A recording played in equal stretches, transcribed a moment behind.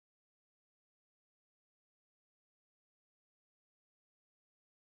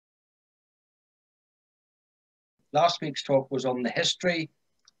Last week's talk was on the history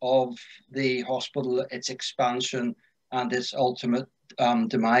of the hospital, its expansion, and its ultimate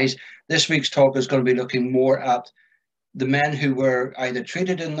demise. This week's talk is going to be looking more at the men who were either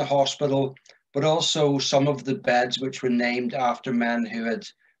treated in the hospital, but also some of the beds which were named after men who had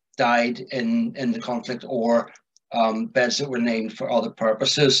died in the conflict, or beds that were named for other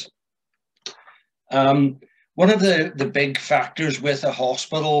purposes. One of the big factors with a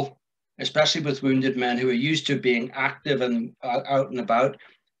hospital, especially with wounded men who are used to being active and out and about,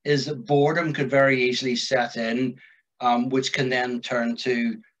 is that boredom could very easily set in, which can then turn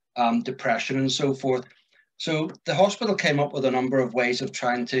to depression and so forth. So the hospital came up with a number of ways of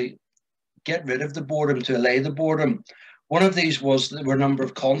trying to get rid of the boredom, to allay the boredom. One of these was there were a number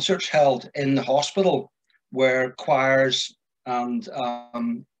of concerts held in the hospital where choirs and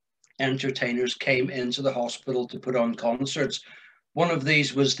entertainers came into the hospital to put on concerts. One of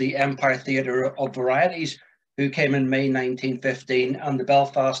these was the Empire Theatre of Varieties, who came in May 1915, and the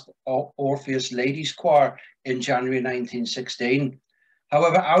Belfast Orpheus Ladies Choir in January 1916.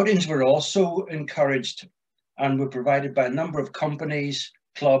 However, outings were also encouraged and were provided by a number of companies,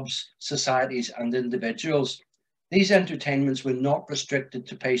 clubs, societies, and individuals. These entertainments were not restricted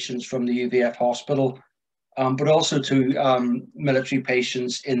to patients from the UVF hospital, but also to military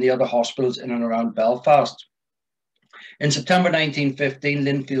patients in the other hospitals in and around Belfast. In September 1915,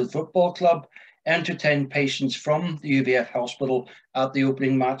 Linfield Football Club entertained patients from the UVF hospital at the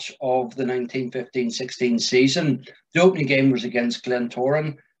opening match of the 1915-16 season. The opening game was against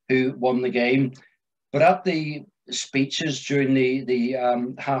Glentoran, who won the game. But at the speeches during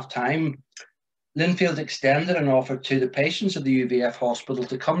the half-time, Linfield extended an offer to the patients of the UVF hospital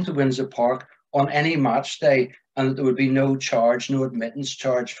to come to Windsor Park on any match day, and that there would be no charge, no admittance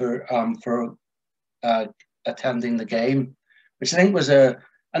charge for attending the game, which I think was a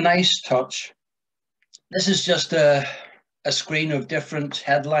nice touch. This is just a screen of different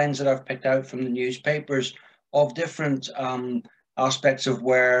headlines that I've picked out from the newspapers of different aspects of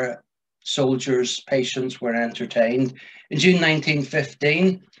where soldiers, patients were entertained. In June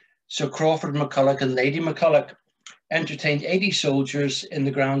 1915, Sir Crawford MacCulloch and Lady MacCulloch entertained 80 soldiers in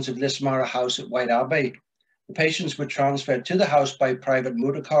the grounds of Lismara House at White Abbey. The patients were transferred to the house by private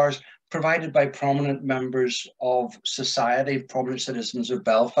motor cars provided by prominent members of society, prominent citizens of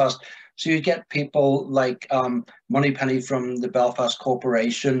Belfast. So you get people like Moneypenny from the Belfast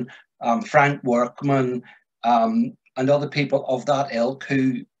Corporation, Frank Workman, and other people of that ilk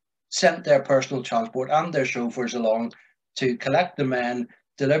who sent their personal transport and their chauffeurs along to collect the men,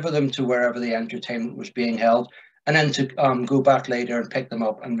 deliver them to wherever the entertainment was being held, and then to go back later and pick them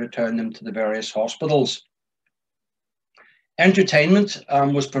up and return them to the various hospitals. Entertainment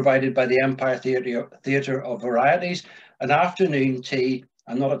was provided by the Empire Theatre of Varieties. An afternoon tea,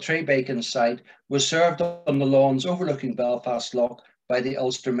 and not a tray bacon sight, was served on the lawns overlooking Belfast Lough by the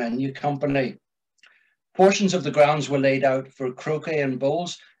Ulster Menu Company. Portions of the grounds were laid out for croquet and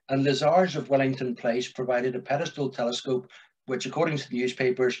bowls, and Lazars of Wellington Place provided a pedestal telescope, which, according to the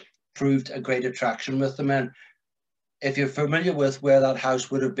newspapers, proved a great attraction with the men. If you're familiar with where that house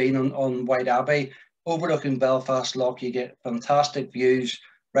would have been on White Abbey, overlooking Belfast Lough, you get fantastic views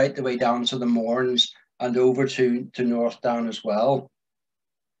right the way down to the Mourns and over to North Down as well.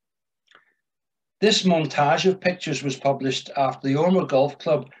 This montage of pictures was published after the Ormer Golf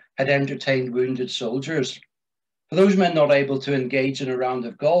Club had entertained wounded soldiers. For those men not able to engage in a round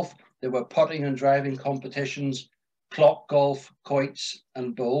of golf, there were putting and driving competitions, clock golf, quoits,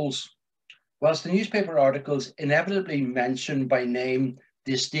 and bowls. Whilst the newspaper articles inevitably mention by name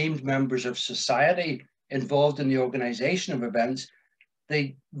the esteemed members of society involved in the organisation of events,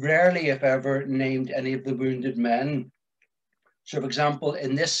 they rarely, if ever, named any of the wounded men. So, for example,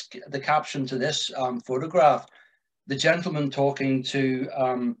 in the caption to this photograph, the gentleman talking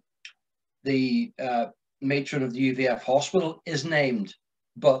to the matron of the UVF hospital is named,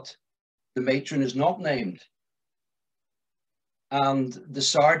 but the matron is not named. And the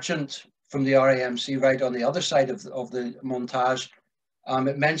sergeant from the RAMC right on the other side of the montage,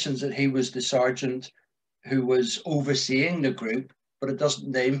 it mentions that he was the sergeant who was overseeing the group, but it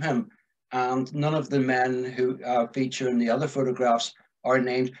doesn't name him. And none of the men who feature in the other photographs are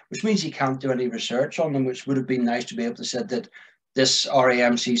named, which means you can't do any research on them, which would have been nice to be able to say that this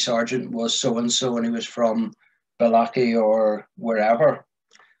RAMC sergeant was so-and-so and he was from Balaki or wherever.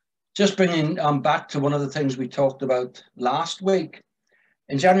 Just bringing back to one of the things we talked about last week.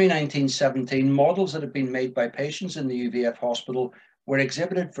 In January 1917, models that had been made by patients in the UVF hospital were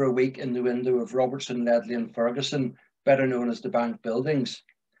exhibited for a week in the window of Robertson, Ledley and Ferguson, better known as the Bank Buildings.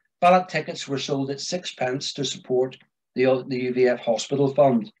 Ballot tickets were sold at 6p to support the UVF Hospital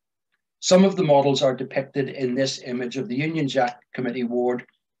Fund. Some of the models are depicted in this image of the Union Jack Committee ward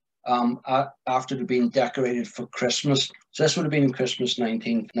after they've been decorated for Christmas. So this would have been Christmas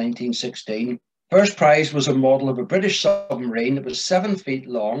 1916. First prize was a model of a British submarine that was 7 feet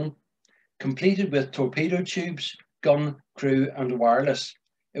long, completed with torpedo tubes, gun, crew, and wireless.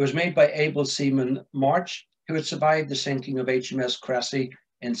 It was made by able seaman March, who had survived the sinking of HMS Cressy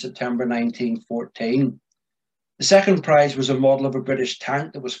in September 1914. The second prize was a model of a British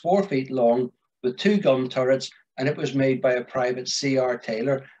tank that was 4 feet long with 2 gun turrets, and it was made by a private C.R.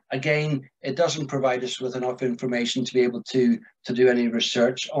 Taylor. Again, it doesn't provide us with enough information to be able to do any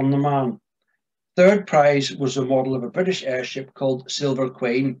research on the man. Third prize was a model of a British airship called Silver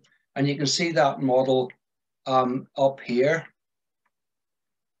Queen, and you can see that model up here.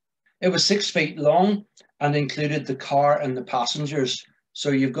 It was 6 feet long and included the car and the passengers.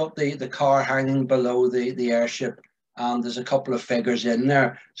 So you've got the car hanging below the airship, and there's a couple of figures in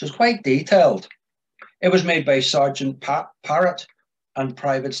there. So it's quite detailed. It was made by Sergeant Parrott and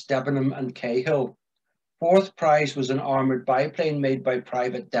Privates Debenham and Cahill. Fourth prize was an armoured biplane made by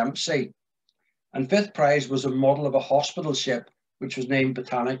Private Dempsey. And fifth prize was a model of a hospital ship, which was named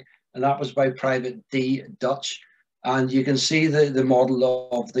Botanic, and that was by Private D. Dutch. And you can see the model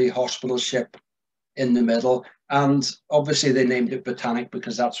of the hospital ship in the middle. And obviously they named it Botanic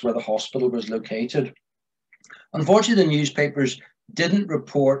because that's where the hospital was located. Unfortunately, the newspapers didn't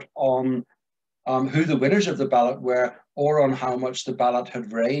report on who the winners of the ballot were or on how much the ballot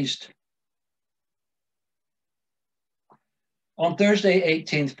had raised. On Thursday,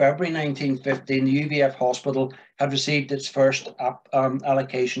 18th February 1915, the UVF Hospital had received its first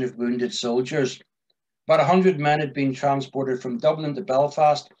allocation of wounded soldiers. About 100 men had been transported from Dublin to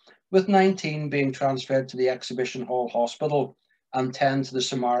Belfast, with 19 being transferred to the Exhibition Hall Hospital and 10 to the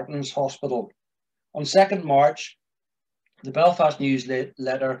Samaritans Hospital. On 2nd March, the Belfast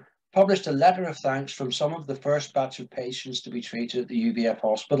Newsletter published a letter of thanks from some of the first batch of patients to be treated at the UVF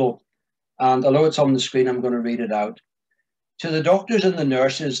Hospital. And although it's on the screen, I'm going to read it out. To the doctors and the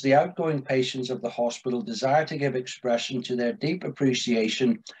nurses, the outgoing patients of the hospital desire to give expression to their deep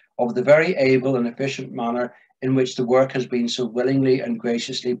appreciation of the very able and efficient manner in which the work has been so willingly and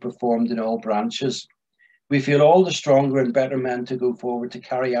graciously performed in all branches. We feel all the stronger and better men to go forward to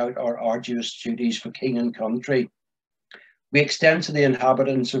carry out our arduous duties for King and country. We extend to the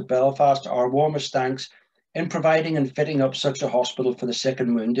inhabitants of Belfast our warmest thanks in providing and fitting up such a hospital for the sick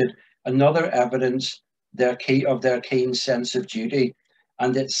and wounded, another evidence of their keen sense of duty.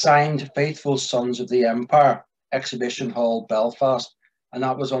 And it's signed Faithful Sons of the Empire, Exhibition Hall, Belfast. And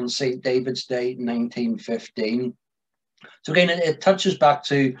that was on St. David's Day, 1915. So again, it touches back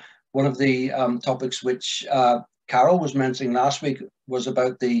to one of the topics which Carol was mentioning last week, was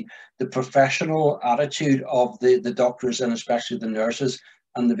about the professional attitude of the doctors and especially the nurses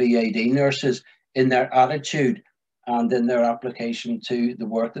and the VAD nurses in their attitude and in their application to the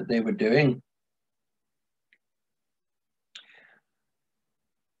work that they were doing.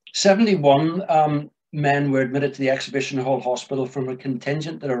 71 men were admitted to the Exhibition Hall Hospital from a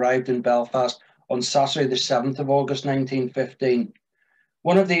contingent that arrived in Belfast on Saturday the 7th of August 1915.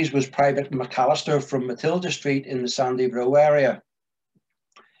 One of these was Private McAllister from Matilda Street in the Sandy Row area.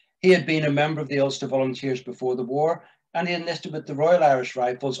 He had been a member of the Ulster Volunteers before the war, and he enlisted with the Royal Irish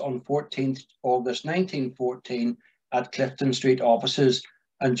Rifles on 14th August 1914 at Clifton Street offices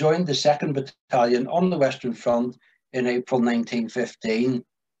and joined the 2nd Battalion on the Western Front in April 1915.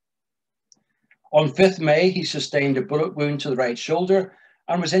 On 5th May, he sustained a bullet wound to the right shoulder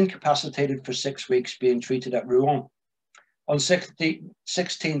and was incapacitated for 6 weeks, being treated at Rouen. On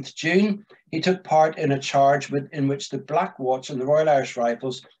 16th June, he took part in a charge in which the Black Watch and the Royal Irish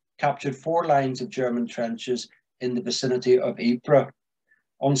Rifles captured 4 lines of German trenches in the vicinity of Ypres.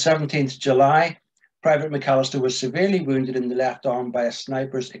 On 17th July, Private McAllister was severely wounded in the left arm by a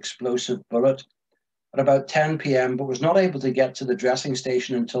sniper's explosive bullet at about 10 p.m, but was not able to get to the dressing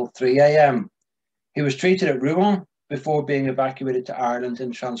station until 3 a.m. He was treated at Rouen before being evacuated to Ireland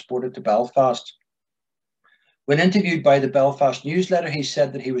and transported to Belfast. When interviewed by the Belfast Newsletter, he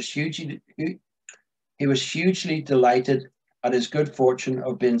said that he was hugely delighted at his good fortune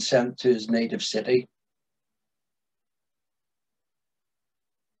of being sent to his native city.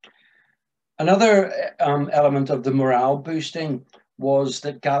 Another element of the morale boosting was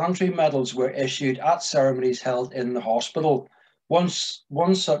that gallantry medals were issued at ceremonies held in the hospital. One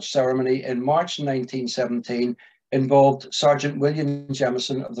such ceremony in March 1917 involved Sergeant William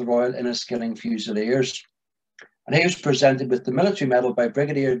Jemison of the Royal Inniskilling Fusiliers. And he was presented with the military medal by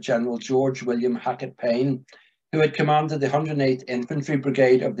Brigadier General George William Hackett Payne, who had commanded the 108th Infantry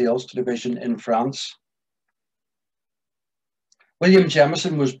Brigade of the Ulster Division in France. William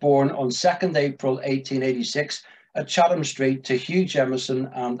Jemison was born on 2nd April 1886 at Chatham Street to Hugh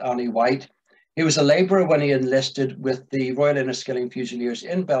Jemison and Annie White. He was a labourer when he enlisted with the Royal Inniskilling Fusiliers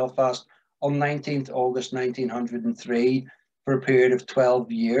in Belfast on 19th August 1903 for a period of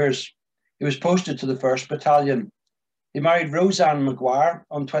 12 years. He was posted to the 1st Battalion. He married Roseanne Maguire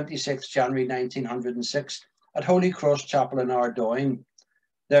on 26th January 1906 at Holy Cross Chapel in Ardoyne.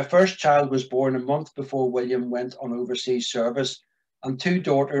 Their first child was born a month before William went on overseas service, and 2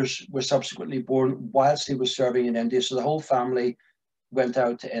 daughters were subsequently born whilst he was serving in India. So the whole family went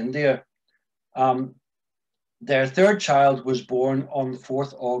out to India. Their 3rd child was born on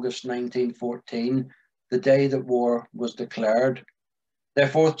 4th August 1914, the day that war was declared. Their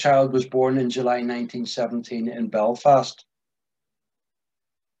 4th child was born in July 1917 in Belfast.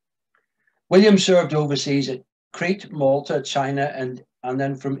 William served overseas at Crete, Malta, China, and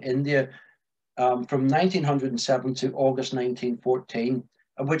then from India from 1907 to August 1914,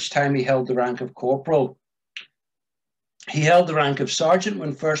 at which time he held the rank of corporal. He held the rank of sergeant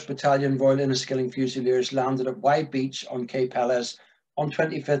when 1st Battalion Royal Inniskilling Fusiliers landed at Wye Beach on Cape Helles on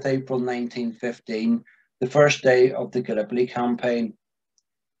 25th April 1915, the first day of the Gallipoli campaign.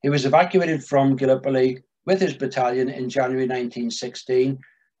 He was evacuated from Gallipoli with his battalion in January 1916,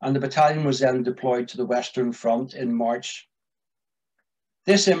 and the battalion was then deployed to the Western Front in March.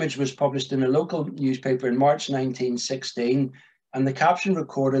 This image was published in a local newspaper in March 1916, and the caption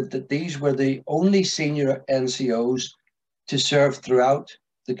recorded that these were the only senior NCOs to serve throughout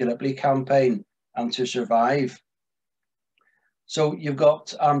the Gallipoli campaign and to survive. So you've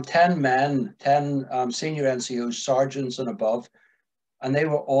got 10 men, 10 senior NCOs, sergeants and above, and they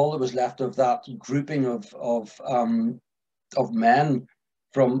were all that was left of that grouping of men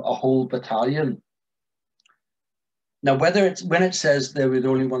from a whole battalion. Now, when it says they were the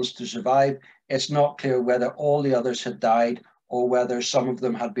only ones to survive, it's not clear whether all the others had died or whether some of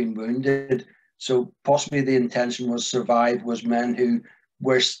them had been wounded. So possibly the intention was survive was men who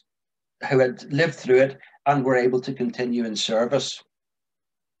had lived through it and were able to continue in service.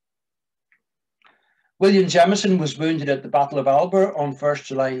 William Jemison was wounded at the Battle of Albert on 1st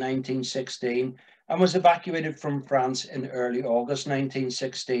July 1916 and was evacuated from France in early August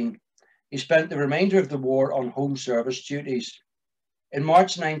 1916. He spent the remainder of the war on home service duties. In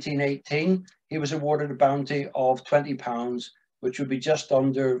March 1918, he was awarded a bounty of £20, which would be just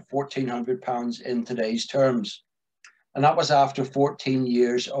under £1,400 in today's terms. And that was after 14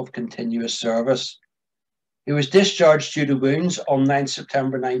 years of continuous service. He was discharged due to wounds on 9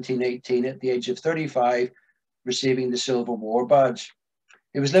 September 1918 at the age of 35, receiving the Silver War Badge.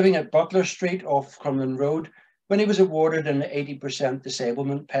 He was living at Butler Street off Crumlin Road when he was awarded an 80%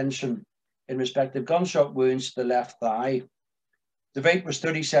 disablement pension in respect of gunshot wounds to the left thigh. The rate was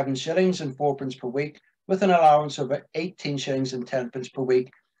 37 shillings and 4p per week, with an allowance of 18 shillings and 10p per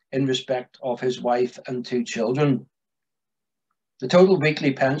week in respect of his wife and 2 children. The total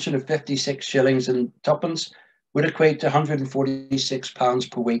weekly pension of 56 shillings and 2p would equate to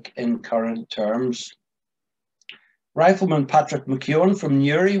 £146 per week in current terms. Rifleman Patrick McKeown from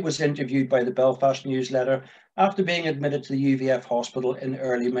Newry was interviewed by the Belfast Newsletter after being admitted to the UVF Hospital in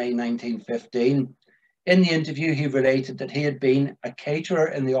early May 1915. In the interview, he related that he had been a caterer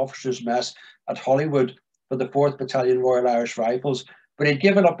in the officers' mess at Holywood for the 4th Battalion Royal Irish Rifles, but he'd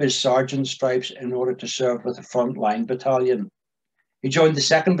given up his sergeant stripes in order to serve with the front-line battalion. He joined the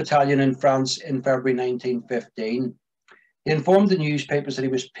 2nd Battalion in France in February 1915. He informed the newspapers that he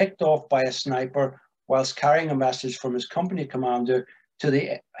was picked off by a sniper whilst carrying a message from his company commander to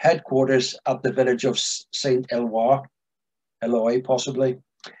the headquarters at the village of St. Eloi, possibly.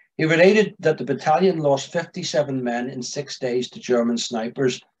 He related that the battalion lost 57 men in 6 days to German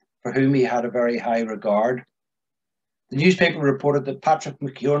snipers, for whom he had a very high regard. The newspaper reported that Patrick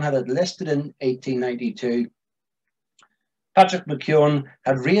McKeown had enlisted in 1892. Patrick McKeown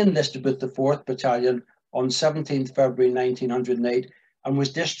had re-enlisted with the 4th Battalion on 17th February 1908 and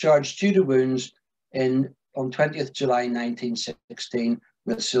was discharged due to wounds on 20th July 1916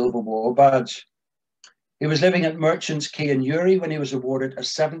 with Silver War Badge. He was living at Merchants Quay in Newry when he was awarded a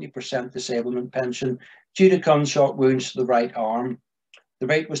 70% disablement pension due to gunshot wounds to the right arm. The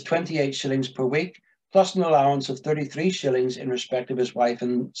rate was 28 shillings per week, plus an allowance of 33 shillings in respect of his wife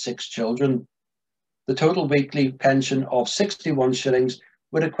and 6 children. The total weekly pension of 61 shillings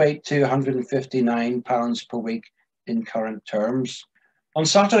would equate to £159 per week in current terms. On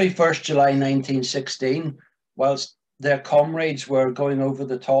Saturday, 1st July 1916, whilst their comrades were going over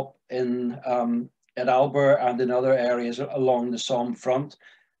the top at Albert and in other areas along the Somme front,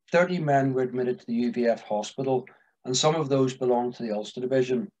 30 men were admitted to the UVF Hospital, and some of those belonged to the Ulster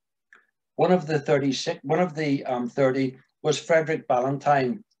Division. One of the 30 was Frederick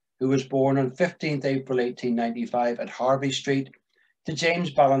Ballantyne, who was born on 15th April 1895 at Harvey Street, to James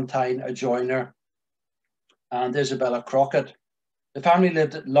Ballantyne, a joiner, and Isabella Crockett. The family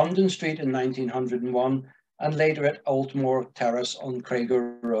lived at London Street in 1901 and later at Altmore Terrace on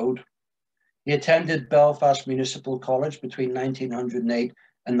Craiger Road. He attended Belfast Municipal College between 1908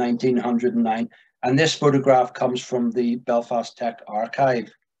 and 1909, and this photograph comes from the Belfast Tech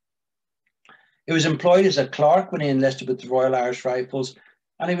Archive. He was employed as a clerk when he enlisted with the Royal Irish Rifles,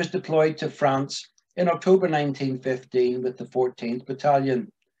 and he was deployed to France in October 1915 with the 14th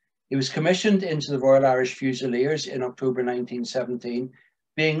Battalion. He was commissioned into the Royal Irish Fusiliers in October 1917,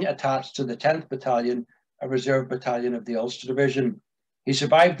 being attached to the 10th Battalion, a reserve battalion of the Ulster Division. He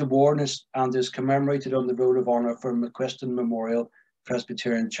survived the war and is commemorated on the Road of Honour for McQuiston Memorial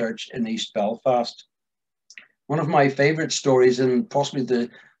Presbyterian Church in East Belfast. One of my favourite stories, and possibly the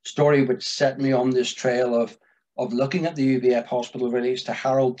story which set me on this trail of looking at the UVF Hospital, relates to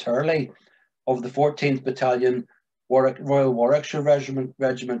Harold Turley of the 14th Battalion Royal Warwickshire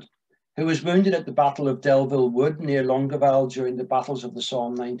Regiment, who was wounded at the Battle of Delville Wood near Longueval during the battles of the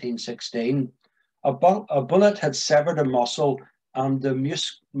Somme 1916. A bullet had severed a muscle and the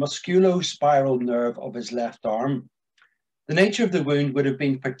musculospiral nerve of his left arm. The nature of the wound would have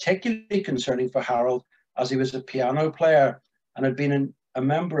been particularly concerning for Harold, as he was a piano player and had been a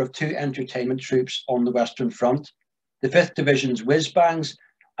member of two entertainment troupes on the Western Front, the 5th Division's Whiz-Bangs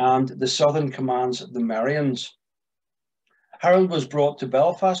and the Southern Command's the Merrions. Harold was brought to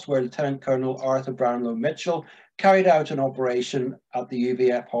Belfast, where Lieutenant Colonel Arthur Brownlow Mitchell carried out an operation at the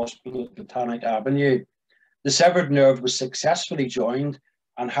UVF Hospital at Botanic Avenue. The severed nerve was successfully joined,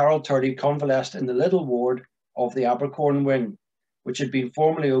 and Harold Turley convalesced in the little ward of the Abercorn Wing, which had been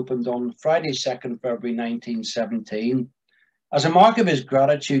formally opened on Friday, 2nd February 1917. As a mark of his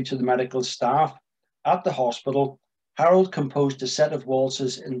gratitude to the medical staff at the hospital, Harold composed a set of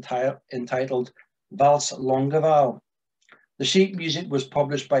waltzes entitled Valse Longueval. The sheet music was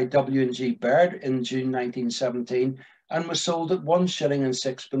published by W&G Baird in June 1917 and was sold at 1 shilling and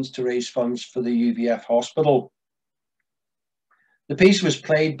sixpence to raise funds for the UVF Hospital. The piece was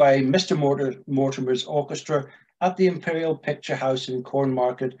played by Mr. Mortimer's orchestra at the Imperial Picture House in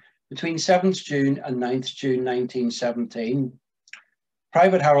Cornmarket between 7th June and 9th June 1917.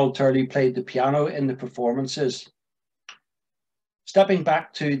 Private Harold Turley played the piano in the performances. Stepping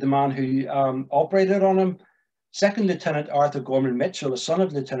back to the man who operated on him, Second Lieutenant Arthur Gorman Mitchell, a son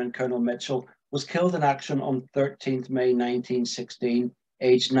of Lieutenant Colonel Mitchell, was killed in action on 13th May 1916,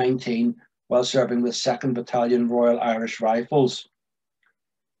 aged 19, while serving with 2nd Battalion Royal Irish Rifles.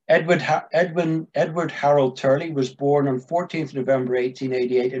 Edward Harold Turley was born on 14th November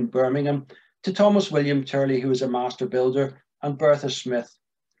 1888 in Birmingham to Thomas William Turley, who was a master builder, and Bertha Smith.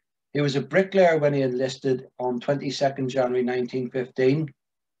 He was a bricklayer when he enlisted on 22nd January 1915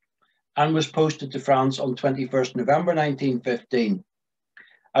 and was posted to France on 21st November 1915.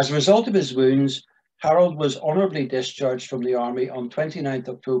 As a result of his wounds, Harold was honourably discharged from the army on 29th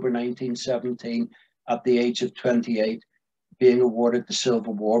October 1917 at the age of 28, being awarded the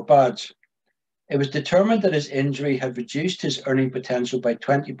Silver War Badge. It was determined that his injury had reduced his earning potential by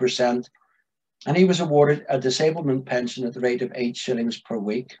 20%, and he was awarded a disablement pension at the rate of 8 shillings per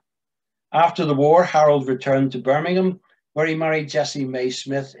week. After the war, Harold returned to Birmingham, where he married Jessie May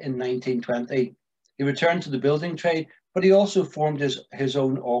Smith in 1920. He returned to the building trade, but he also formed his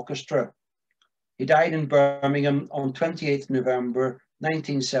own orchestra. He died in Birmingham on 28th November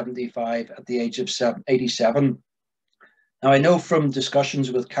 1975 at the age of 87. Now, I know from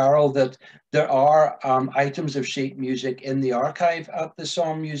discussions with Carol that there are items of sheet music in the archive at the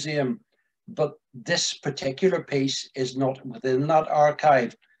Somme Museum, but this particular piece is not within that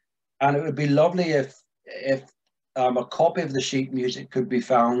archive. And it would be lovely if a copy of the sheet music could be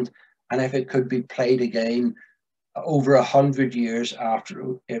found, and if it could be played again over 100 years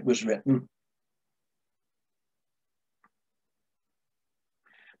after it was written.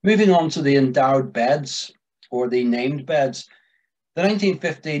 Moving on to the endowed beds, or the named beds. The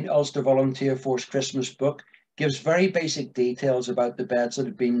 1915 Ulster Volunteer Force Christmas book gives very basic details about the beds that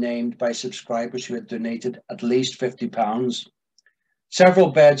had been named by subscribers who had donated at least £50. Several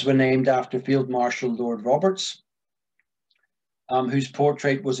beds were named after Field Marshal Lord Roberts, whose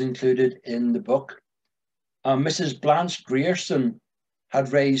portrait was included in the book. Mrs. Blanche Grierson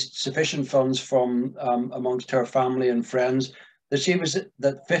had raised sufficient funds from amongst her family and friends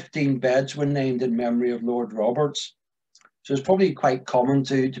that 15 beds were named in memory of Lord Roberts. So it's probably quite common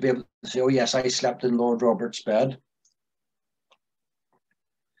to be able to say, oh yes, I slept in Lord Roberts' bed.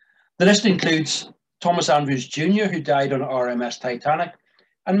 The list includes Thomas Andrews Jr., who died on RMS Titanic,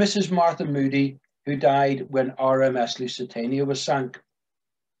 and Mrs. Martha Moody, who died when RMS Lusitania was sank.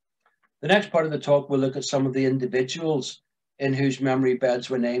 The next part of the talk will look at some of the individuals in whose memory beds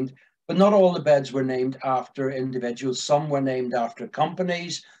were named, but not all the beds were named after individuals. Some were named after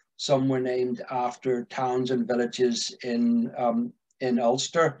companies, some were named after towns and villages in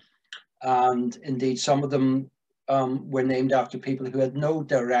Ulster, and indeed some of them were named after people who had no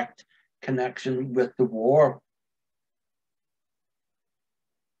direct connection with the war.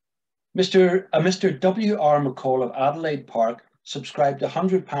 Mr. W.R. McCall of Adelaide Park subscribed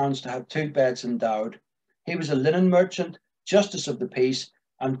 £100 to have 2 beds endowed. He was a linen merchant, Justice of the Peace,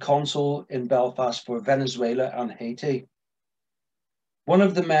 and Consul in Belfast for Venezuela and Haiti. One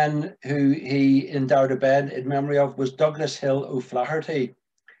of the men who he endowed a bed in memory of was Douglas Hill O'Flaherty,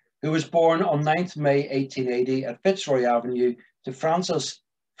 who was born on 9th May 1880 at Fitzroy Avenue to Francis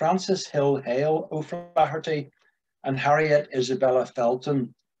Hill Hale O'Flaherty and Harriet Isabella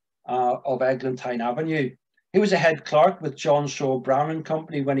Felton of Eglantine Avenue. He was a head clerk with John Shaw Brown and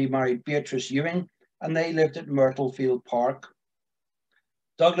Company when he married Beatrice Ewing, and they lived at Myrtlefield Park.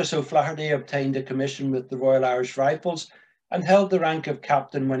 Douglas O'Flaherty obtained a commission with the Royal Irish Rifles and held the rank of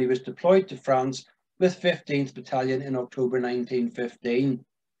captain when he was deployed to France with 15th Battalion in October 1915.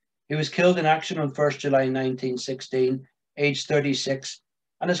 He was killed in action on 1st July 1916, aged 36,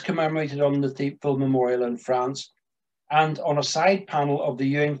 and is commemorated on the Thiepval Memorial in France and on a side panel of the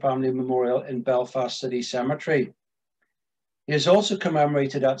Ewing Family Memorial in Belfast City Cemetery. He is also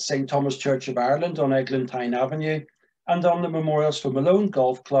commemorated at St. Thomas Church of Ireland on Eglantine Avenue and on the memorials for Malone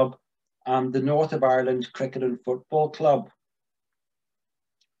Golf Club and the North of Ireland Cricket and Football Club.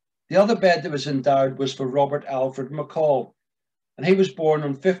 The other bed that was endowed was for Robert Alfred McCall, and he was born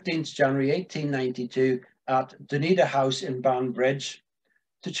on 15th January 1892 at Dunedin House in Banbridge,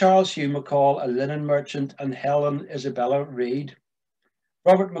 to Charles Hugh McCall, a linen merchant, and Helen Isabella Reid.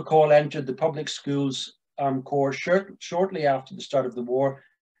 Robert McCall entered the public schools corps shortly after the start of the war,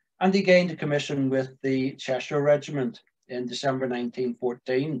 and he gained a commission with the Cheshire Regiment in December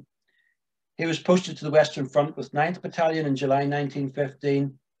 1914. He was posted to the Western Front with 9th Battalion in July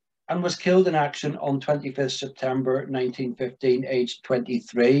 1915 and was killed in action on 25th September 1915, aged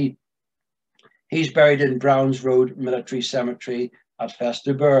 23. He's buried in Browns Road Military Cemetery at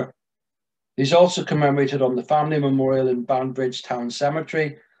Festubur. He's also commemorated on the Family Memorial in Banbridge Town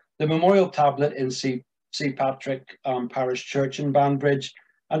Cemetery, the Memorial Tablet in St. Patrick Parish Church in Banbridge,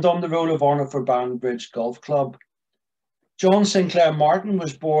 and on the Roll of Honour for Banbridge Golf Club. John Sinclair Martin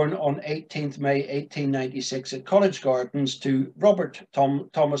was born on 18th May 1896 at College Gardens to Robert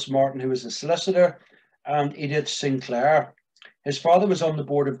Thomas Martin, who was a solicitor, and Edith Sinclair. His father was on the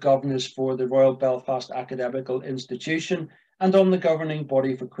Board of Governors for the Royal Belfast Academical Institution and on the governing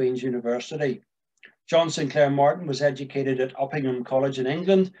body for Queen's University. John Sinclair Martin was educated at Uppingham College in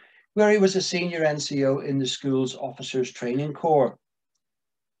England, where he was a senior NCO in the school's Officers Training Corps.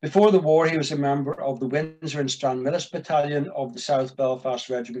 Before the war, he was a member of the Windsor and Stranmillis Battalion of the South Belfast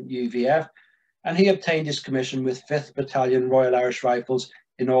Regiment UVF, and he obtained his commission with 5th Battalion Royal Irish Rifles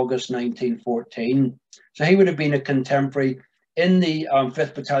in August 1914. So he would have been a contemporary in the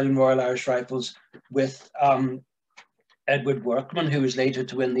 5th Battalion Royal Irish Rifles with Edward Workman, who was later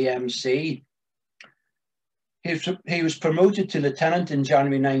to win the MC. He was promoted to lieutenant in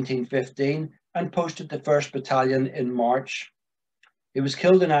January 1915 and posted to 1st Battalion in March. He was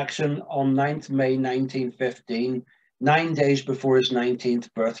killed in action on 9th May 1915, 9 days before his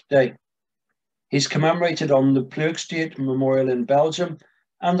 19th birthday. He's commemorated on the Pleugstreet Memorial in Belgium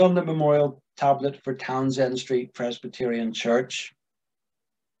and on the memorial tablet for Townsend Street Presbyterian Church.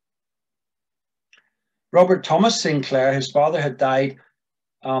 Robert Thomas Sinclair, his father, had died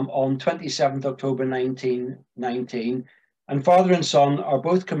on 27th October 1919, and father and son are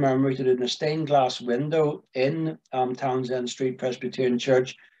both commemorated in a stained glass window in Townsend Street Presbyterian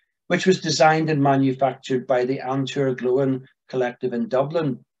Church, which was designed and manufactured by the Antur Glowen Collective in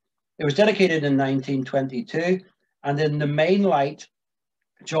Dublin. It was dedicated in 1922, and in the main light,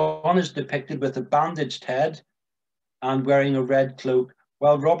 John is depicted with a bandaged head and wearing a red cloak,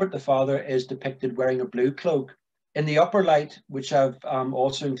 while Robert the father is depicted wearing a blue cloak. In the upper light, which I've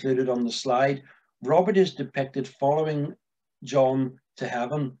also included on the slide, Robert is depicted following John to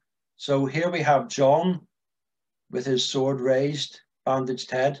heaven. So here we have John with his sword raised,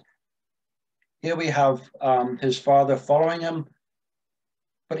 bandaged head. Here we have his father following him,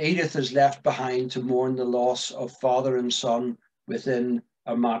 but Edith is left behind to mourn the loss of father and son within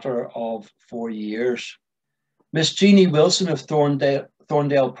a matter of 4 years. Miss Jeannie Wilson of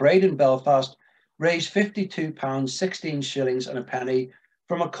Thorndale Parade in Belfast raised £52, 16 shillings and a penny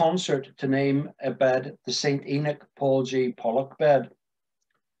from a concert to name a bed the St. Enoch Paul G. Pollock bed.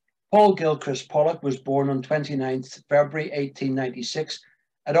 Paul Gilchrist Pollock was born on 29th February 1896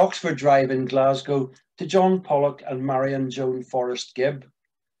 at Oxford Drive in Glasgow to John Pollock and Marion Joan Forrest Gibb.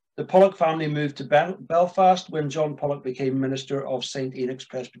 The Pollock family moved to Belfast when John Pollock became minister of St. Enoch's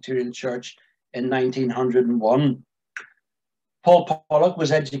Presbyterian Church in 1901. Paul Pollock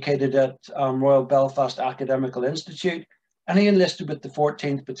was educated at Royal Belfast Academical Institute, and he enlisted with the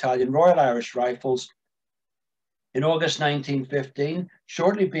 14th Battalion Royal Irish Rifles in August 1915,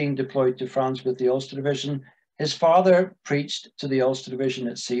 shortly being deployed to France with the Ulster Division. His father preached to the Ulster Division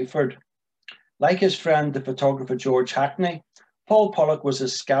at Seaford. Like his friend, the photographer George Hackney, Paul Pollock was a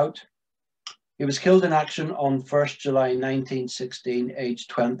scout. He was killed in action on 1st July 1916, aged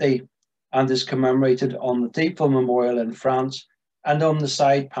 20, and is commemorated on the Thiepval Memorial in France and on the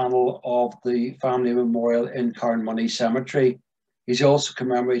side panel of the family memorial in Carnmoney Cemetery. He's also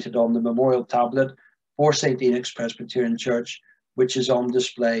commemorated on the memorial tablet for St. Enoch's Presbyterian Church, which is on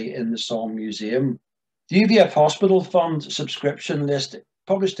display in the Somme Museum. The UVF Hospital Fund subscription list,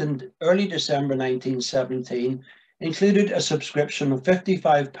 published in early December 1917, included a subscription of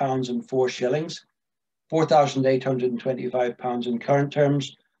 £55 and 4 shillings, £4,825 in current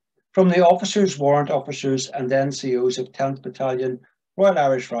terms, from the officers, warrant officers and NCOs of 10th Battalion Royal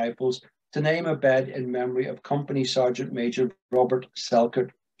Irish Rifles to name a bed in memory of Company Sergeant Major Robert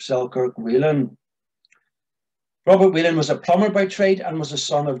Selkirk Whelan. Robert Whelan was a plumber by trade and was a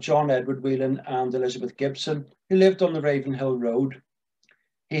son of John Edward Whelan and Elizabeth Gibson, who lived on the Ravenhill Road.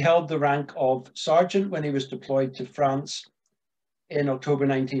 He held the rank of sergeant when he was deployed to France in October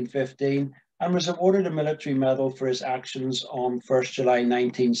 1915 and was awarded a military medal for his actions on 1st July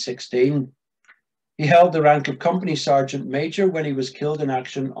 1916. He held the rank of Company Sergeant Major when he was killed in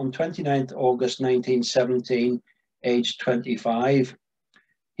action on 29th August 1917, aged 25.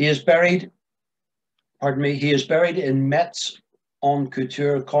 He is buried in Metz en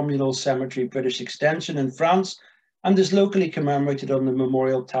Couture Communal Cemetery, British Extension in France, and is locally commemorated on the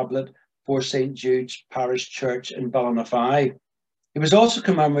memorial tablet for St. Jude's Parish Church in Ballinafi. He was also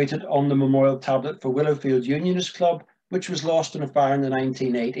commemorated on the memorial tablet for Willowfield Unionist Club, which was lost in a fire in the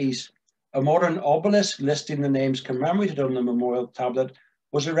 1980s. A modern obelisk listing the names commemorated on the memorial tablet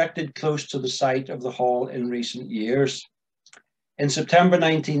was erected close to the site of the hall in recent years. In September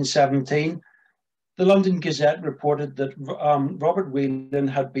 1917, the London Gazette reported that Robert Whelan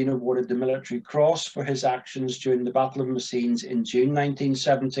had been awarded the Military Cross for his actions during the Battle of Messines in June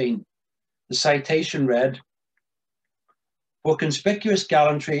 1917. The citation read, "For conspicuous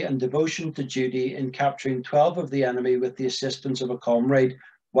gallantry and devotion to duty in capturing 12 of the enemy with the assistance of a comrade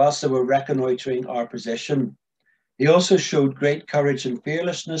whilst they were reconnoitring our position. He also showed great courage and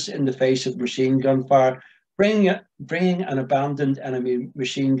fearlessness in the face of machine gun fire, bringing an abandoned enemy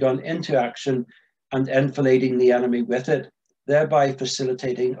machine gun into action and enfilading the enemy with it, thereby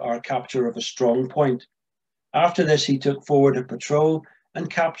facilitating our capture of a strong point. After this, he took forward a patrol and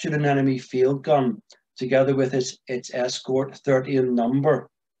captured an enemy field gun, together with its escort, 30 in number.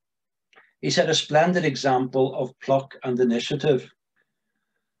 He set a splendid example of pluck and initiative."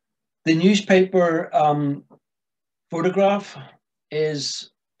 The newspaper photograph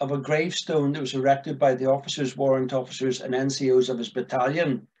is of a gravestone that was erected by the officers, warrant officers and NCOs of his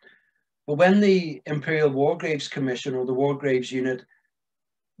battalion. But when the Imperial War Graves Commission, or the War Graves Unit,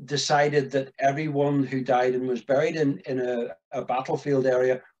 decided that everyone who died and was buried in a battlefield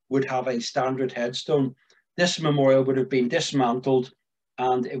area would have a standard headstone, this memorial would have been dismantled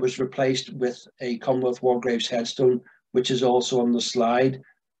and it was replaced with a Commonwealth War Graves headstone, which is also on the slide.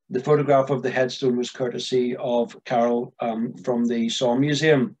 The photograph of the headstone was courtesy of Carol from the Somme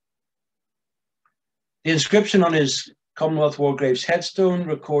Museum. The inscription on his Commonwealth War Graves headstone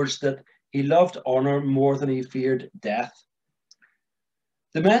records that he loved honour more than he feared death.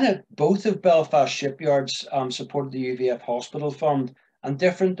 The men at both of Belfast shipyards supported the UVF Hospital Fund, and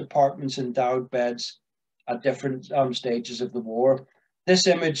different departments endowed beds at different stages of the war. This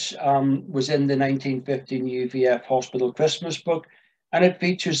image was in the 1915 UVF Hospital Christmas book, and it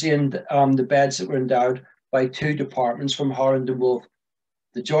features the beds that were endowed by two departments from Holland and Wolff,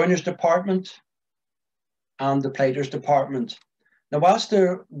 the joiners department and the platers department. Now, whilst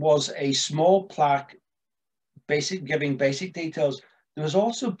there was a small plaque giving basic details, there was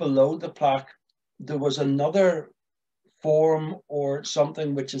also below the plaque, there was another form or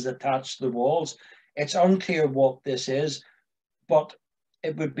something which is attached to the walls. It's unclear what this is, but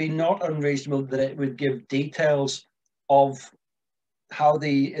it would be not unreasonable that it would give details of how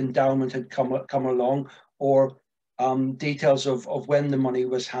the endowment had come along, or details of when the money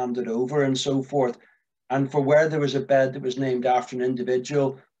was handed over and so forth. And for where there was a bed that was named after an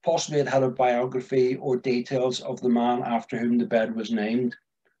individual, possibly it had a biography or details of the man after whom the bed was named.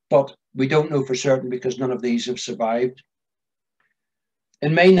 but we don't know for certain because none of these have survived.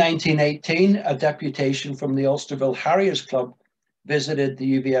 In May 1918, a deputation from the Ulsterville Harriers Club visited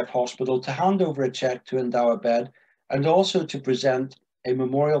the UVF Hospital to hand over a cheque to endow a bed and also to present a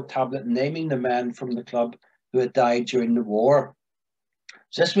memorial tablet naming the men from the club who had died during the war.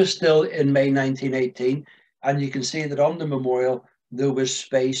 So this was still in May 1918, and you can see that on the memorial there was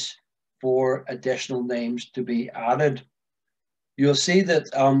space for additional names to be added. You'll see that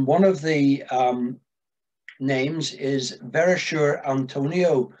one of the names is Verashur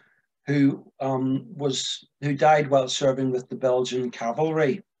Antonio, who died while serving with the Belgian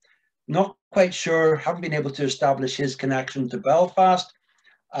cavalry. Not quite sure, haven't been able to establish his connection to Belfast,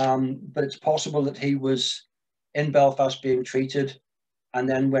 but it's possible that he was in Belfast being treated and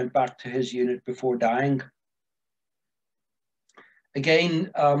then went back to his unit before dying. Again,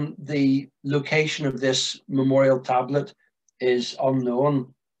 the location of this memorial tablet is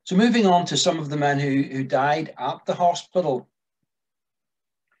unknown. So moving on to some of the men who died at the hospital.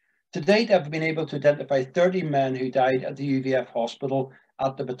 To date, I've been able to identify 30 men who died at the UVF Hospital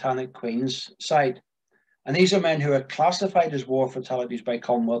at the Botanic Queen's site. And these are men who are classified as war fatalities by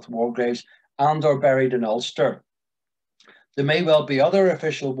Commonwealth War Graves and are buried in Ulster. There may well be other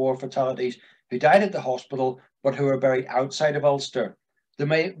official war fatalities who died at the hospital, but who are buried outside of Ulster. There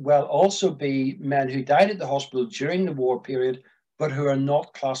may well also be men who died at the hospital during the war period, but who are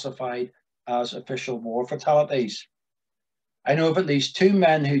not classified as official war fatalities. I know of at least 2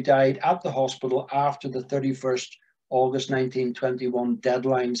 men who died at the hospital after the 31st August 1921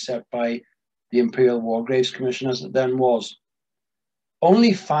 deadline set by the Imperial War Graves Commission, as it then was.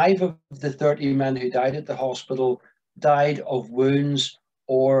 Only 5 of the 30 men who died at the hospital died of wounds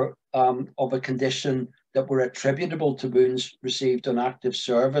or of a condition that were attributable to wounds received on active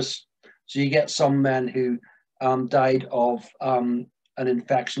service. So you get some men who died of an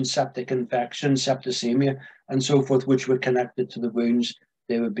infection, septic infection, septicemia, and so forth, which were connected to the wounds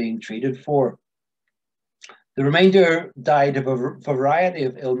they were being treated for. The remainder died of a variety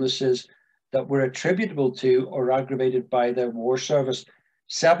of illnesses that were attributable to or aggravated by their war service.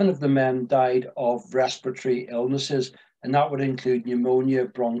 7 of the men died of respiratory illnesses, and that would include pneumonia,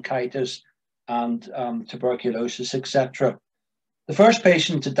 bronchitis, and tuberculosis, etc. The first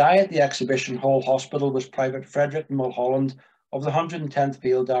patient to die at the Exhibition Hall Hospital was Private Frederick Mulholland of the 110th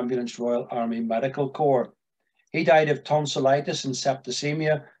Field Ambulance Royal Army Medical Corps. He died of tonsillitis and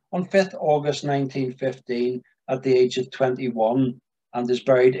septicemia on 5th August 1915 at the age of 21 and is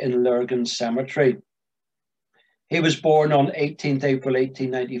buried in Lurgan Cemetery. He was born on 18th April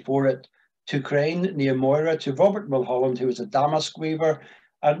 1894 at Tucrane near Moira to Robert Mulholland, who was a damask weaver,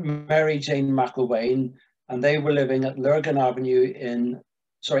 and Mary Jane McIlwain, and they were living at Lurgan Avenue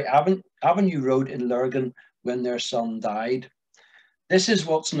Avenue Road in Lurgan when their son died. This is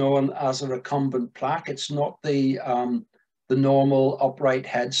what's known as a recumbent plaque. It's not the normal upright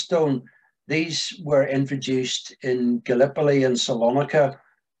headstone. These were introduced in Gallipoli and Salonika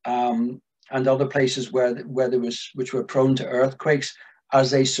and other places which were prone to earthquakes, as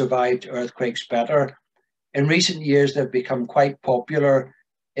they survived earthquakes better. In recent years, they've become quite popular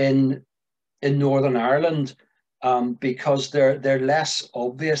in Northern Ireland because they're less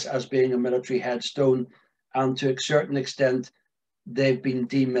obvious as being a military headstone, and to a certain extent, they've been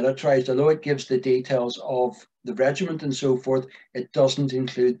demilitarized. Although it gives the details of the regiment and so forth, it doesn't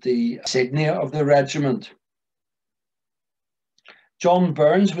include the insignia of the regiment. John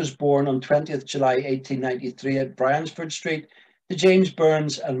Burns was born on 20th July 1893 at Bryansford Street to James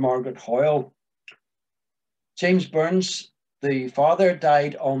Burns and Margaret Hoyle. James Burns, the father,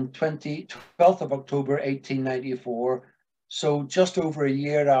 died on 12th of October 1894. So just over a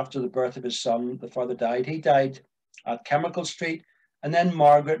year after the birth of his son, the father died. He died at Chemical Street, and then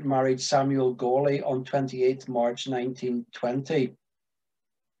Margaret married Samuel Gawley on 28th March 1920.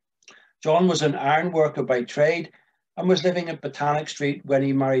 John was an iron worker by trade and was living at Botanic Street when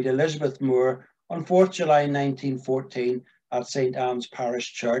he married Elizabeth Moore on 4th July 1914 at St Anne's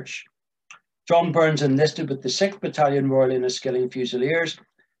Parish Church. John Burns enlisted with the 6th Battalion Royal Inniskilling Fusiliers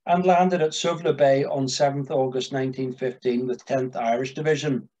and landed at Suvla Bay on 7th August 1915 with 10th Irish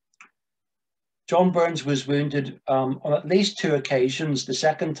Division. John Burns was wounded on at least 2 occasions, the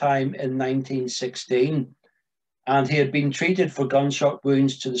second time in 1916, and he had been treated for gunshot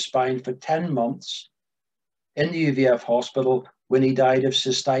wounds to the spine for 10 months in the UVF Hospital when he died of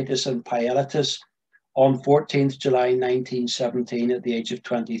cystitis and pyelitis on 14th July 1917 at the age of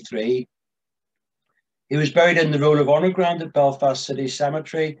 23. He was buried in the Roll of Honour ground at Belfast City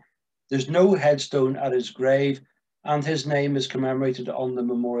Cemetery. There's no headstone at his grave, and his name is commemorated on the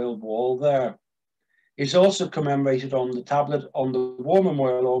memorial wall there. He's also commemorated on the tablet on the War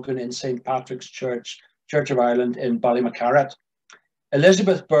Memorial organ in St. Patrick's Church, Church of Ireland in Ballymacarrat.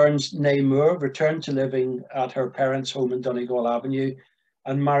 Elizabeth Burns née Moore returned to living at her parents' home in Donegal Avenue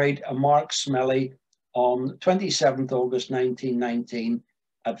and married a Mark Smelly on 27th August 1919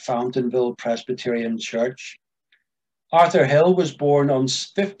 at Fountainville Presbyterian Church. Arthur Hill was born on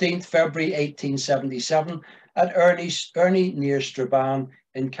 15th February 1877 at Ernie near Strabane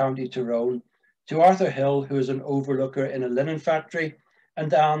in County Tyrone, to Arthur Hill, who is an overlooker in a linen factory,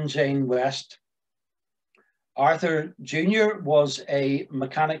 and Anne Jane West. Arthur Jr. was a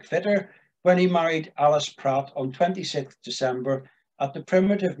mechanic fitter when he married Alice Pratt on 26th December at the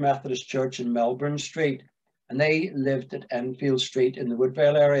Primitive Methodist Church in Melbourne Street, and they lived at Enfield Street in the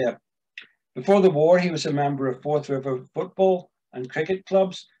Woodvale area. Before the war, he was a member of Forth River Football and Cricket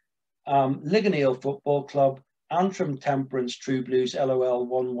Clubs, Ligonale Football Club, Antrim Temperance True Blues LOL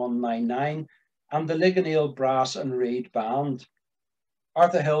 1199, and the Ligonale Brass and Reed Band.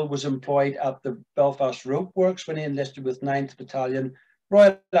 Arthur Hill was employed at the Belfast Rope Works when he enlisted with 9th Battalion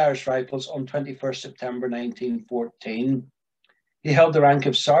Royal Irish Rifles on 21st September 1914. He held the rank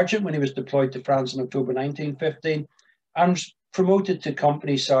of sergeant when he was deployed to France in October 1915 and was promoted to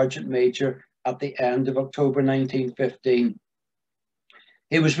company sergeant major at the end of October 1915.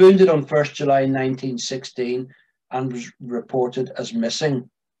 He was wounded on 1st July 1916 and was reported as missing.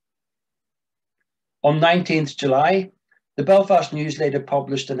 On 19th July, the Belfast News later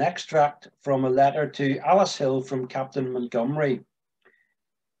published an extract from a letter to Alice Hill from Captain Montgomery.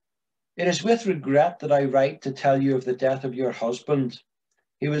 It is with regret that I write to tell you of the death of your husband.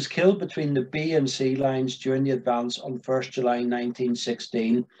 He was killed between the B and C lines during the advance on 1st July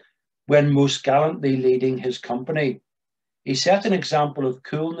 1916, when most gallantly leading his company. He set an example of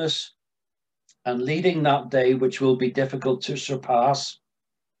coolness and leading that day which will be difficult to surpass.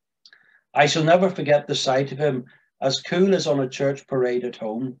 I shall never forget the sight of him, as cool as on a church parade at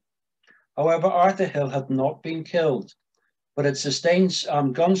home. However, Arthur Hill had not been killed, but had sustained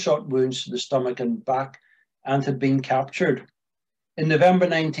gunshot wounds to the stomach and back and had been captured. In November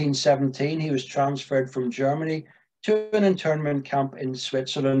 1917, he was transferred from Germany to an internment camp in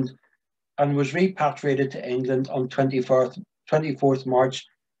Switzerland and was repatriated to England on 24th March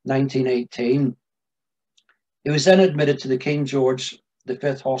 1918. He was then admitted to the King George V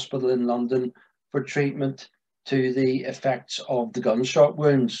Hospital in London for treatment to the effects of the gunshot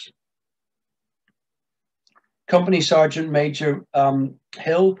wounds. Company Sergeant Major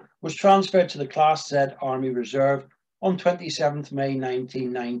Hill was transferred to the Class Z Army Reserve on 27th May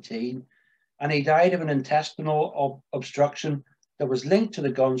 1919, and he died of an intestinal obstruction that was linked to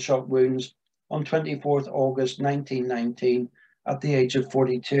the gunshot wounds on 24th August 1919 at the age of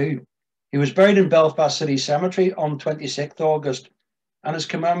 42. He was buried in Belfast City Cemetery on 26th August and is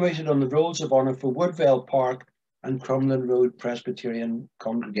commemorated on the Rolls of Honour for Woodvale Park and Crumlin Road Presbyterian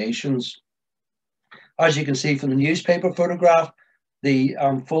congregations. As you can see from the newspaper photograph, the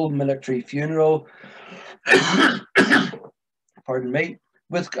full military funeral, pardon me,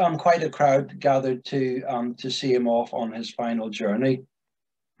 with quite a crowd gathered to see him off on his final journey.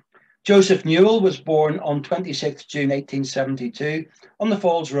 Joseph Newell was born on 26th June 1872 on the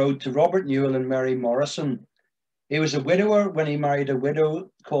Falls Road to Robert Newell and Mary Morrison. He was a widower when he married a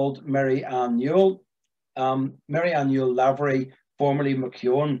widow called Mary Ann Newell, Lavery, formerly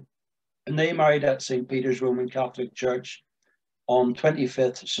McKeown, and they married at St. Peter's Roman Catholic Church on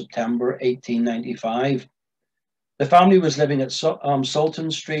 25th September 1895. The family was living at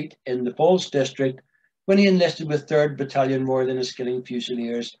Sultan Street in the Falls district when he enlisted with 3rd Battalion Royal Inniskilling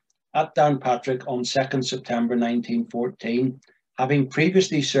Fusiliers at Downpatrick on 2nd September 1914, having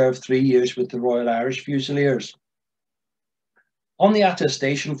previously served 3 years with the Royal Irish Fusiliers. On the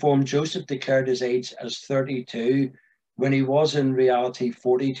attestation form, Joseph declared his age as 32, when he was in reality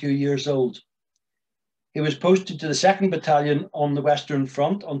 42 years old. He was posted to the 2nd Battalion on the Western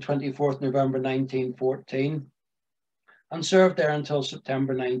Front on 24th November 1914 and served there until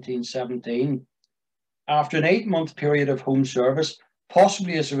September 1917. After an 8-month period of home service,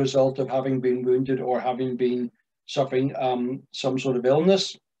 possibly as a result of having been wounded or having been suffering some sort of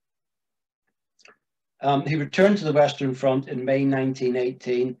illness, he returned to the Western Front in May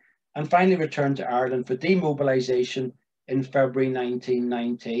 1918 and finally returned to Ireland for demobilisation in February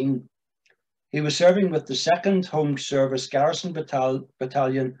 1919. He was serving with the 2nd Home Service Garrison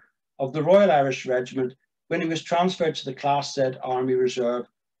Battalion of the Royal Irish Regiment when he was transferred to the Class Z Army Reserve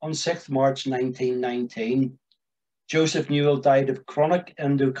on 6th March 1919. Joseph Newell died of chronic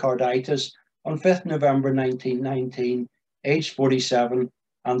endocarditis on 5th November 1919, aged 47,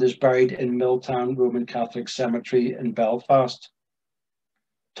 and is buried in Milltown Roman Catholic Cemetery in Belfast.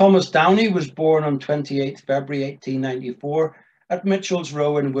 Thomas Downey was born on 28th February 1894 at Mitchell's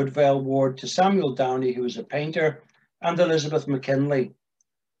Row in Woodvale Ward to Samuel Downey, who was a painter, and Elizabeth McKinley.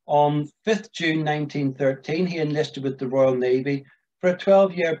 On 5th June 1913, he enlisted with the Royal Navy for a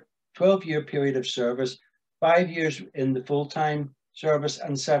 12-year period of service, 5 years in the full-time service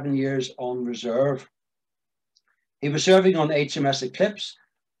and 7 years on reserve. He was serving on HMS Eclipse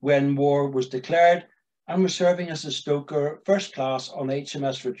when war was declared and was serving as a stoker first class on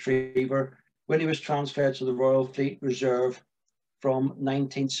HMS Retriever when he was transferred to the Royal Fleet Reserve from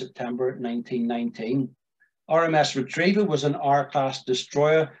 19th September 1919. RMS Retriever was an R-class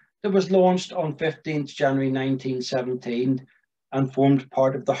destroyer that was launched on 15th January 1917 and formed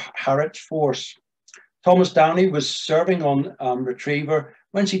part of the Harwich Force. Thomas Downey was serving on Retriever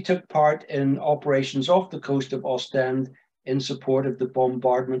when she took part in operations off the coast of Ostend in support of the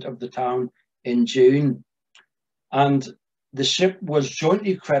bombardment of the town in June. And the ship was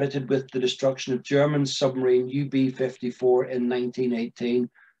jointly credited with the destruction of German submarine UB-54 in 1918,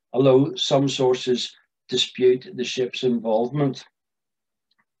 although some sources dispute the ship's involvement.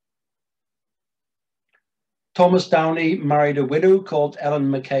 Thomas Downey married a widow called Ellen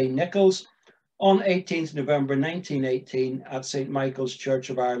Mackay Nichols on 18th November 1918 at St. Michael's Church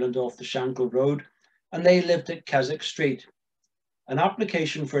of Ireland off the Shankill Road, and they lived at Keswick Street. An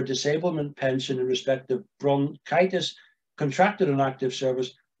application for a disablement pension in respect of bronchitis contracted on active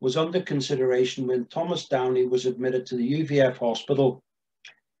service was under consideration when Thomas Downey was admitted to the UVF Hospital.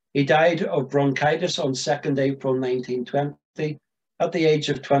 He died of bronchitis on 2nd April 1920 at the age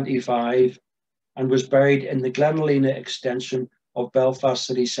of 25 and was buried in the Glenalina extension of Belfast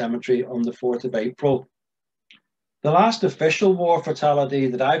City Cemetery on the 4th of April. The last official war fatality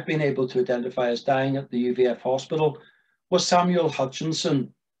that I've been able to identify as dying at the UVF Hospital was Samuel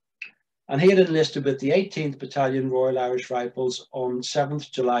Hutchinson, and he had enlisted with the 18th Battalion Royal Irish Rifles on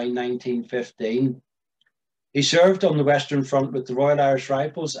 7th July 1915. He served on the Western Front with the Royal Irish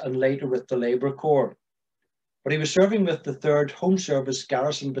Rifles and later with the Labour Corps. But he was serving with the 3rd Home Service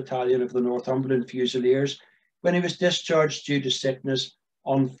Garrison Battalion of the Northumberland Fusiliers when he was discharged due to sickness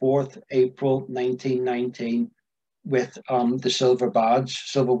on 4th April 1919 with the Silver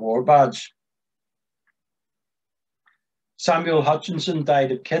War Badge. Samuel Hutchinson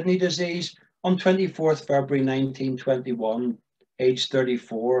died of kidney disease on 24th February 1921, aged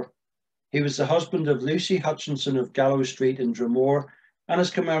 34. He was the husband of Lucy Hutchinson of Gallows Street in Dromore and is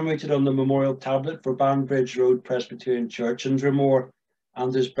commemorated on the memorial tablet for Banbridge Road Presbyterian Church in Dromore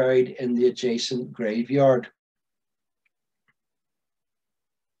and is buried in the adjacent graveyard.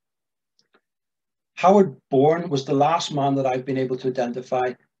 Howard Bourne was the last man that I've been able to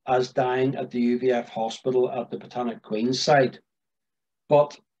identify as dying at the UVF Hospital at the Botanic Queen's site.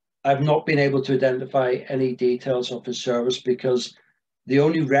 But I've not been able to identify any details of his service because the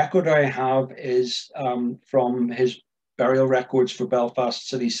only record I have is from his burial records for Belfast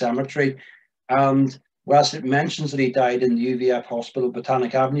City Cemetery. And whilst it mentions that he died in the UVF Hospital,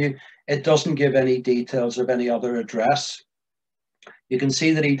 Botanic Avenue, it doesn't give any details of any other address. You can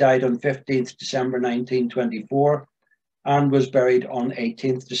see that he died on 15th December 1924 and was buried on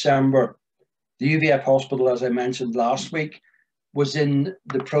 18th December. The UVF Hospital, as I mentioned last week, was in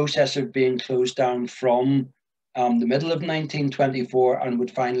the process of being closed down from the middle of 1924 and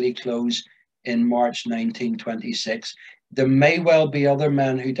would finally close in March 1926. There may well be other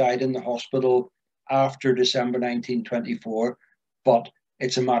men who died in the hospital after December 1924, but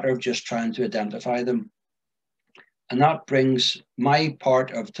it's a matter of just trying to identify them. And that brings my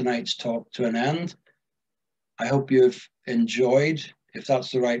part of tonight's talk to an end. I hope you've enjoyed, if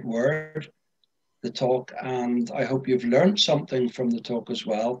that's the right word, the talk, and I hope you've learned something from the talk as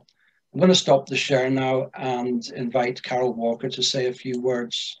well. I'm going to stop the share now and invite Carol Walker to say a few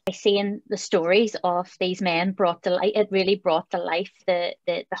words. Seeing the stories of these men brought to light, it really brought to life the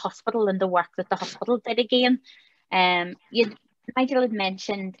hospital and the work that the hospital did again. Nigel had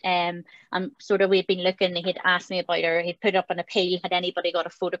mentioned, and sort of we'd been looking, he had asked me about, or he'd put up an appeal, had anybody got a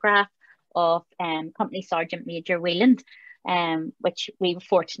photograph of Company Sergeant Major Wheeland, which we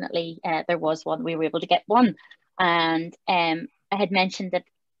fortunately, there was one, we were able to get one. And I had mentioned that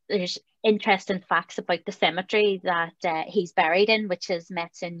there's interesting facts about the cemetery that he's buried in, which is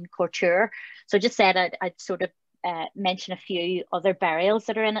Médecins Courtois. So just said I'd sort of mention a few other burials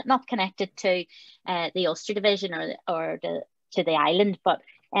that are in it, not connected to the Ulster Division or to the island, but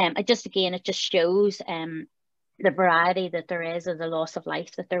it just shows the variety that there is of the loss of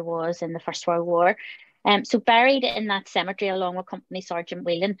life that there was in the First World War. So buried in that cemetery along with Company Sergeant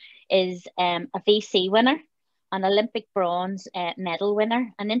Whelan is a VC winner, an Olympic bronze medal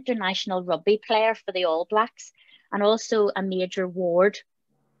winner, an international rugby player for the All Blacks, and also a Major Ward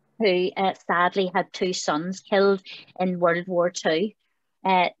who sadly had 2 sons killed in World War II.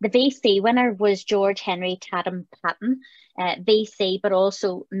 The VC winner was George Henry Tatham Patton, VC, but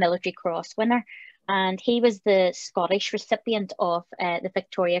also Military Cross winner. And he was the Scottish recipient of the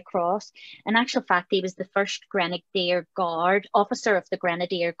Victoria Cross. In actual fact, he was the first Grenadier Guard, officer of the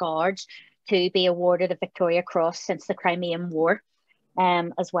Grenadier Guards, to be awarded a Victoria Cross since the Crimean War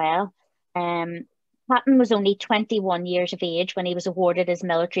as well. Patton was only 21 years of age when he was awarded his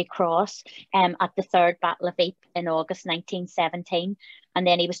Military Cross at the Third Battle of Ypres in August 1917. And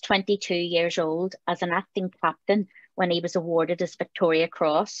then he was 22 years old as an acting captain when he was awarded his Victoria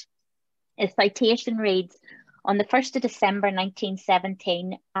Cross. His citation reads, on the 1st of December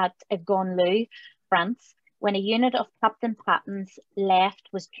 1917 at Gonlou, France, when a unit of Captain Patton's left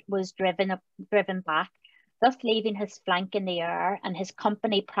was driven back, thus leaving his flank in the air and his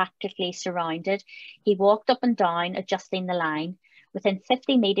company practically surrounded, he walked up and down, adjusting the line, within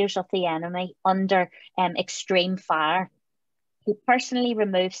 50 metres of the enemy under extreme fire. He personally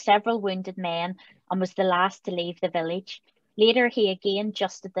removed several wounded men and was the last to leave the village. Later, he again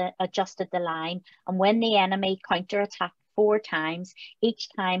adjusted the line, and when the enemy counterattacked 4 times, each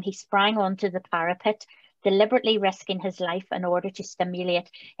time he sprang onto the parapet, deliberately risking his life in order to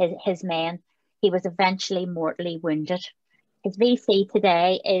stimulate his men. He was eventually mortally wounded. His VC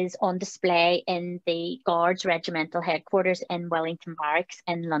today is on display in the Guards Regimental Headquarters in Wellington Barracks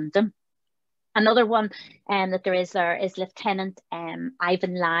in London. Another one that there is Lieutenant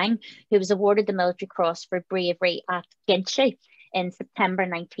Ivan Lang, who was awarded the Military Cross for bravery at Ginchy in September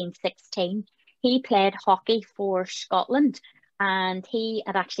 1916. He played hockey for Scotland, and he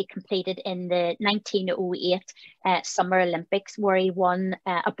had actually competed in the 1908 Summer Olympics, where he won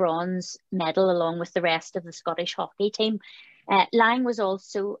a bronze medal along with the rest of the Scottish hockey team. Lang was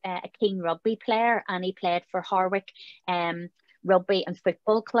also a keen rugby player, and he played for Harwick Rugby and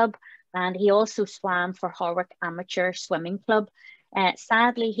Football Club, and he also swam for Harwick Amateur Swimming Club.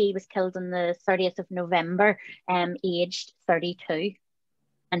 Sadly, he was killed on the 30th of November, aged 32,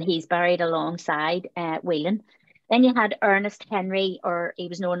 and he's buried alongside Whelan. Then you had Ernest Henry, or he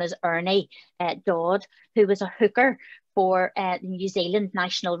was known as Ernie Dodd, who was a hooker for the New Zealand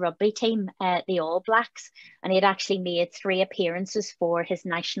national rugby team, the All Blacks, and he had actually made 3 appearances for his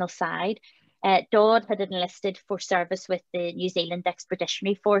national side. Dodd had enlisted for service with the New Zealand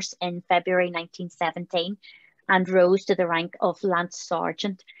Expeditionary Force in February 1917 and rose to the rank of Lance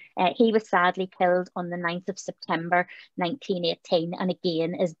Sergeant. He was sadly killed on the 9th of September 1918 and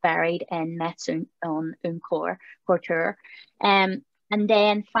again is buried in Metz-on-Couture. And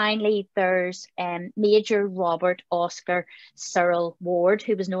then finally there's Major Robert Oscar Cyril Ward,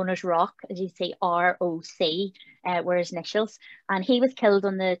 who was known as Rock, as you see, R-O-C, were his initials, and he was killed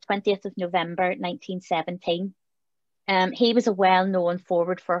on the 20th of November 1917. He was a well-known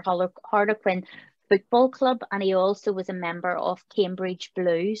forward for Harlequin Football Club, and he also was a member of Cambridge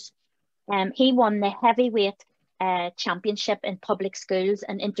Blues. He won the heavyweight championship in public schools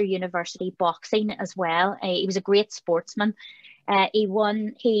and inter-university boxing as well. He was a great sportsman.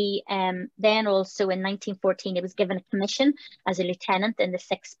 Then also in 1914, he was given a commission as a lieutenant in the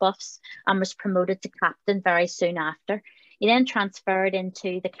 6th Buffs and was promoted to captain very soon after. He then transferred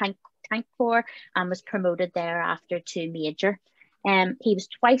into the Tank Corps and was promoted thereafter to major. He was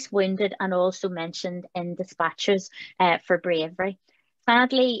twice wounded and also mentioned in dispatches for bravery.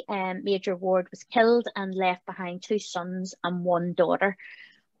 Sadly, Major Ward was killed and left behind 2 sons and 1 daughter.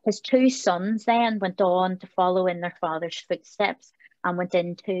 His 2 sons then went on to follow in their father's footsteps and went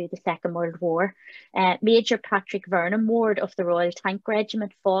into the Second World War. Major Patrick Vernon Ward of the Royal Tank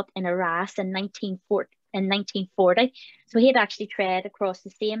Regiment fought in Arras in 1940. So he had actually tread across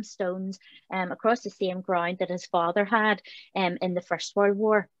the same stones, across the same ground that his father had in the First World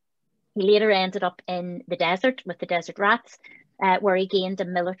War. He later ended up in the desert with the Desert Rats, where he gained a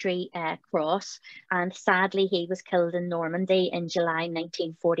military cross, and sadly he was killed in Normandy in July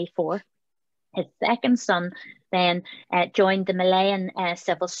 1944. His second son then joined the Malayan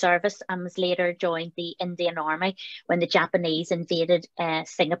civil service and was later joined the Indian Army when the Japanese invaded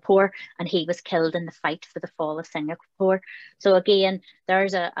Singapore, and he was killed in the fight for the fall of Singapore. So again,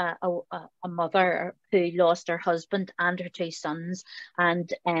 there's a mother who lost her husband and her 2 sons,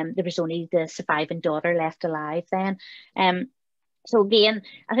 and there was only the surviving daughter left alive then. So again,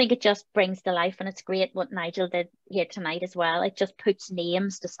 I think it just brings to life, and it's great what Nigel did here tonight as well. It just puts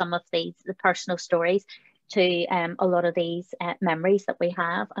names to some of the personal stories, to a lot of these memories that we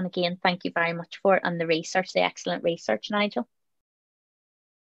have. And again, thank you very much for it, and the research, the excellent research, Nigel.